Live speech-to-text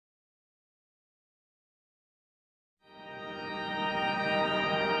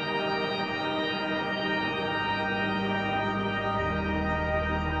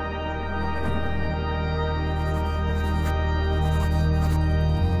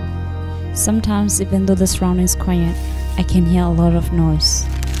Sometimes, even though the surrounding is quiet, I can hear a lot of noise.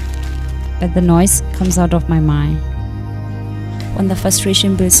 But the noise comes out of my mind. When the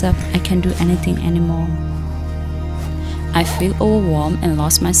frustration builds up, I can't do anything anymore. I feel overwhelmed and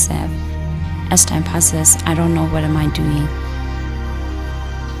lost myself. As time passes, I don't know what am I doing.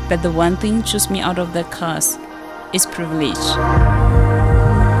 But the one thing chooses me out of that chaos is privilege.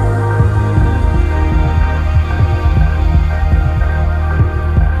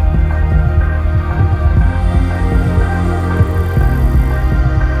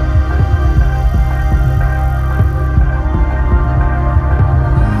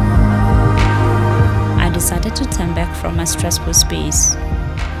 I decided to turn back from my stressful space.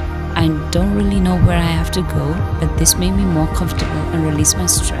 I don't really know where I have to go, but this made me more comfortable and release my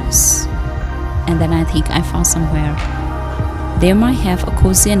stress. And then I think I found somewhere. They might have a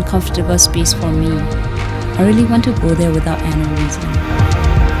cozy and comfortable space for me. I really want to go there without any reason.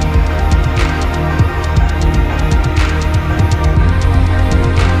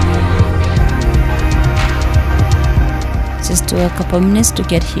 Just took a couple minutes to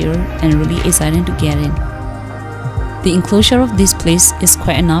get here and really excited to get in. The enclosure of this place is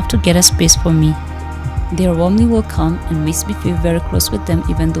quite enough to get a space for me. They are warmly welcome and makes me feel very close with them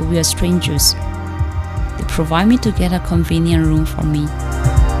even though we are strangers. They provide me to get a convenient room for me.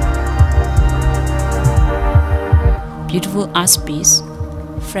 Beautiful art space,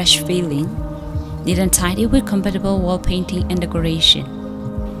 fresh feeling, neat and tidy with compatible wall painting and decoration.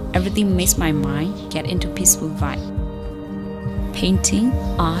 Everything makes my mind get into peaceful vibe. Painting,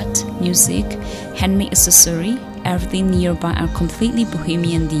 art, music, handmade accessory, everything nearby are completely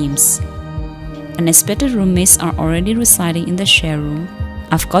bohemian themes. Unexpected roommates are already residing in the share room.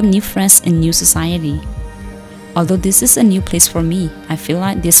 I've got new friends in new society. Although this is a new place for me, I feel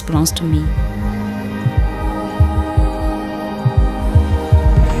like this belongs to me.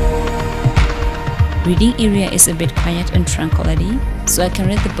 Reading area is a bit quiet and tranquility, so I can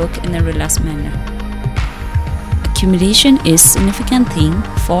read the book in a relaxed manner. Accumulation is a significant thing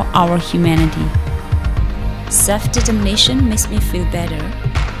for our humanity. Self-determination makes me feel better,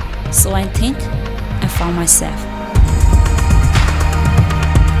 so I think I found myself.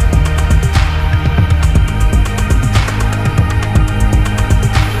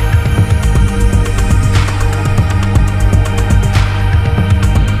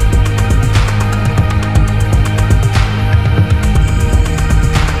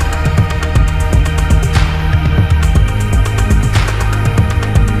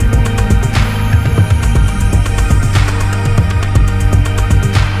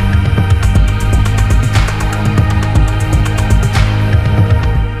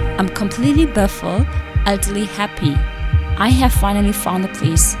 Completely baffled, utterly happy. I have finally found the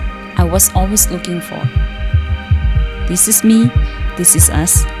place I was always looking for. This is me, this is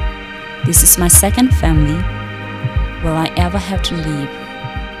us, this is my second family. Will I ever have to leave?